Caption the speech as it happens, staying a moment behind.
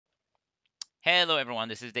Hello everyone,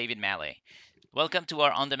 this is David Mallet. Welcome to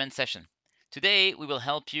our on-demand session. Today we will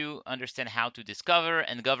help you understand how to discover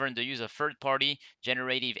and govern the use of third-party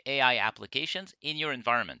generative AI applications in your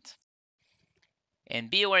environment.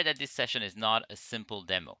 And be aware that this session is not a simple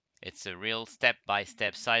demo. It's a real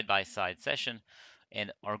step-by-step, side-by-side session,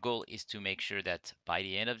 and our goal is to make sure that by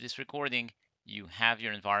the end of this recording, you have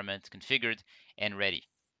your environment configured and ready.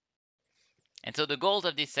 And so the goals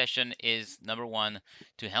of this session is number one,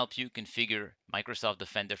 to help you configure Microsoft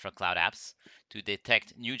Defender for Cloud Apps to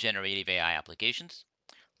detect new generative AI applications,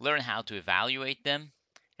 learn how to evaluate them,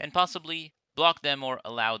 and possibly block them or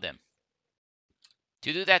allow them.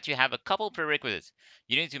 To do that, you have a couple prerequisites.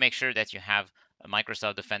 You need to make sure that you have a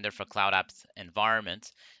Microsoft Defender for Cloud Apps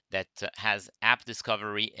environment that has app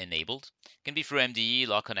discovery enabled. It can be through MDE,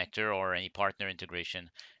 Log Connector, or any partner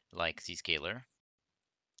integration like Zscaler.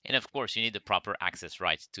 And of course, you need the proper access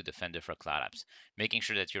rights to Defender for Cloud Apps, making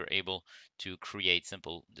sure that you're able to create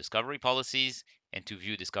simple discovery policies and to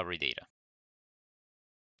view discovery data.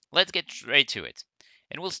 Let's get straight to it.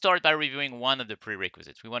 And we'll start by reviewing one of the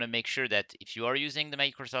prerequisites. We want to make sure that if you are using the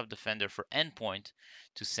Microsoft Defender for endpoint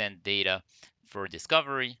to send data for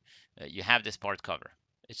discovery, you have this part covered.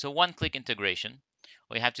 It's a one-click integration.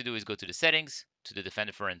 All you have to do is go to the settings, to the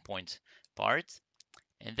Defender for endpoint part,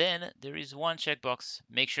 and then there is one checkbox.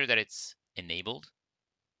 Make sure that it's enabled,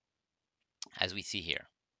 as we see here.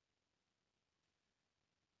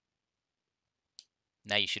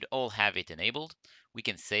 Now you should all have it enabled. We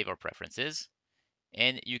can save our preferences,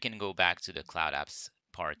 and you can go back to the Cloud Apps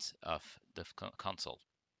part of the console.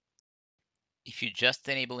 If you're just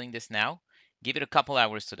enabling this now, give it a couple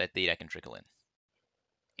hours so that data can trickle in.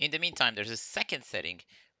 In the meantime, there's a second setting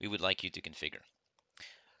we would like you to configure.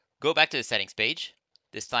 Go back to the settings page,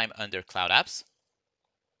 this time under Cloud Apps,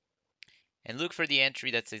 and look for the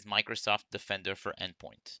entry that says Microsoft Defender for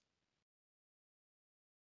Endpoint.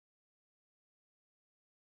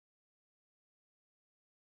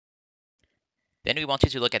 Then we want you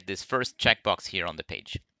to look at this first checkbox here on the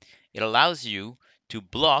page. It allows you to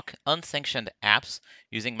block unsanctioned apps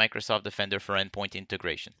using Microsoft Defender for Endpoint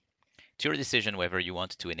integration. It's your decision whether you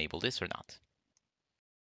want to enable this or not.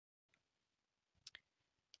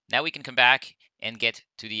 Now we can come back and get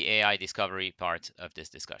to the AI discovery part of this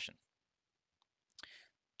discussion.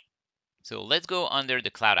 So let's go under the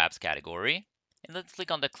Cloud Apps category, and let's click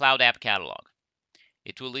on the Cloud App Catalog.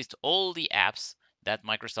 It will list all the apps that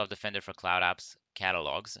Microsoft Defender for Cloud Apps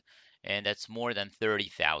catalogs, and that's more than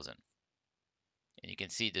 30,000. And you can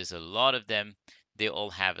see there's a lot of them. They all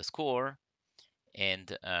have a score,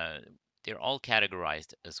 and they're all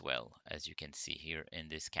categorized as well, as you can see here in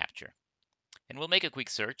this capture. And we'll make a quick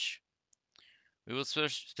search. We will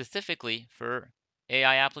search specifically for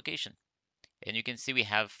AI application. And you can see we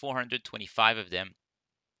have 425 of them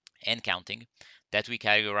and counting that we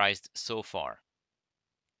categorized so far.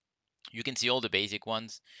 You can see all the basic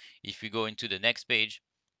ones. If we go into the next page,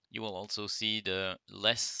 you will also see the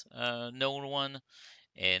less known one.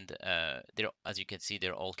 And as you can see,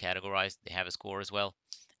 they're all categorized. They have a score as well.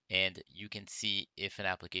 And you can see if an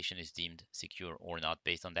application is deemed secure or not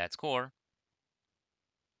based on that score.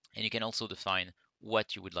 And you can also define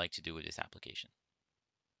what you would like to do with this application.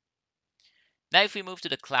 Now, if we move to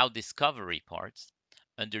the cloud discovery parts,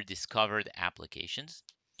 under discovered applications,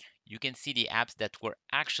 you can see the apps that were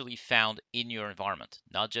actually found in your environment,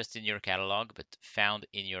 not just in your catalog, but found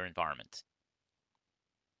in your environment.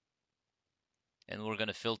 And we're going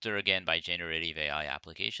to filter again by generative AI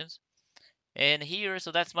applications. And here,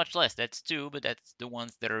 so that's much less. That's 2, but that's the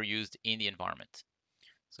ones that are used in the environment.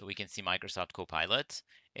 So we can see Microsoft Copilot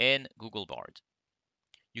and Google Bard.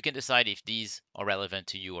 You can decide if these are relevant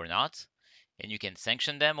to you or not, and you can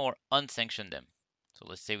sanction them or unsanction them. So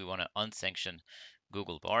let's say we want to unsanction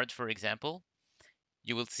Google Bard, for example.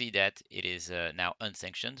 You will see that it is now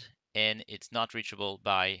unsanctioned and it's not reachable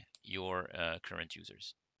by your current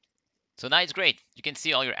users. So now it's great. You can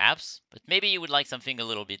see all your apps, but maybe you would like something a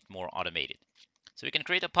little bit more automated. So we can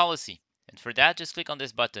create a policy. And for that, just click on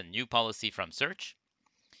this button, New Policy from Search,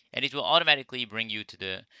 and it will automatically bring you to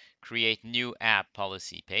the Create New App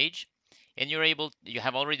Policy page. And you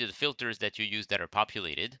have already the filters that you use that are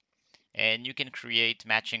populated, and you can create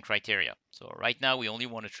matching criteria. So right now we only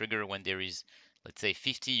want to trigger when there is, let's say,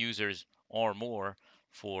 50 users or more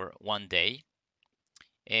for one day.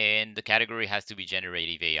 And the category has to be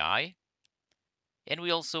generative AI. And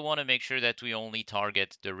we also want to make sure that we only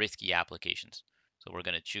target the risky applications. So we're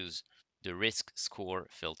going to choose the risk score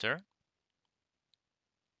filter,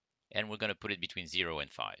 and we're going to put it between 0 and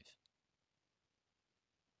 5.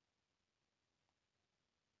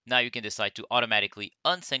 Now you can decide to automatically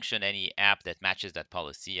unsanction any app that matches that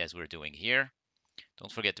policy, as we're doing here.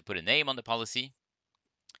 Don't forget to put a name on the policy,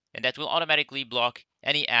 and that will automatically block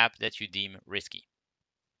any app that you deem risky.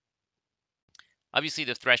 Obviously,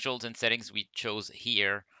 the thresholds and settings we chose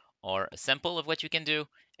here are a sample of what you can do,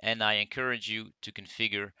 and I encourage you to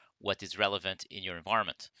configure what is relevant in your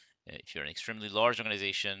environment. If you're an extremely large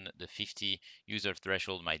organization, the 50 user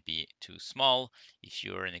threshold might be too small. If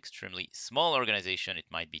you're an extremely small organization, it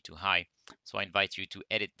might be too high. So I invite you to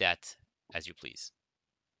edit that as you please.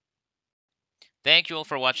 Thank you all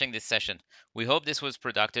for watching this session. We hope this was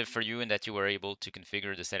productive for you and that you were able to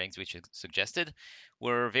configure the settings which you suggested.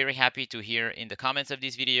 We're very happy to hear in the comments of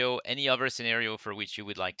this video any other scenario for which you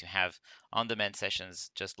would like to have on-demand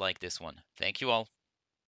sessions just like this one. Thank you all.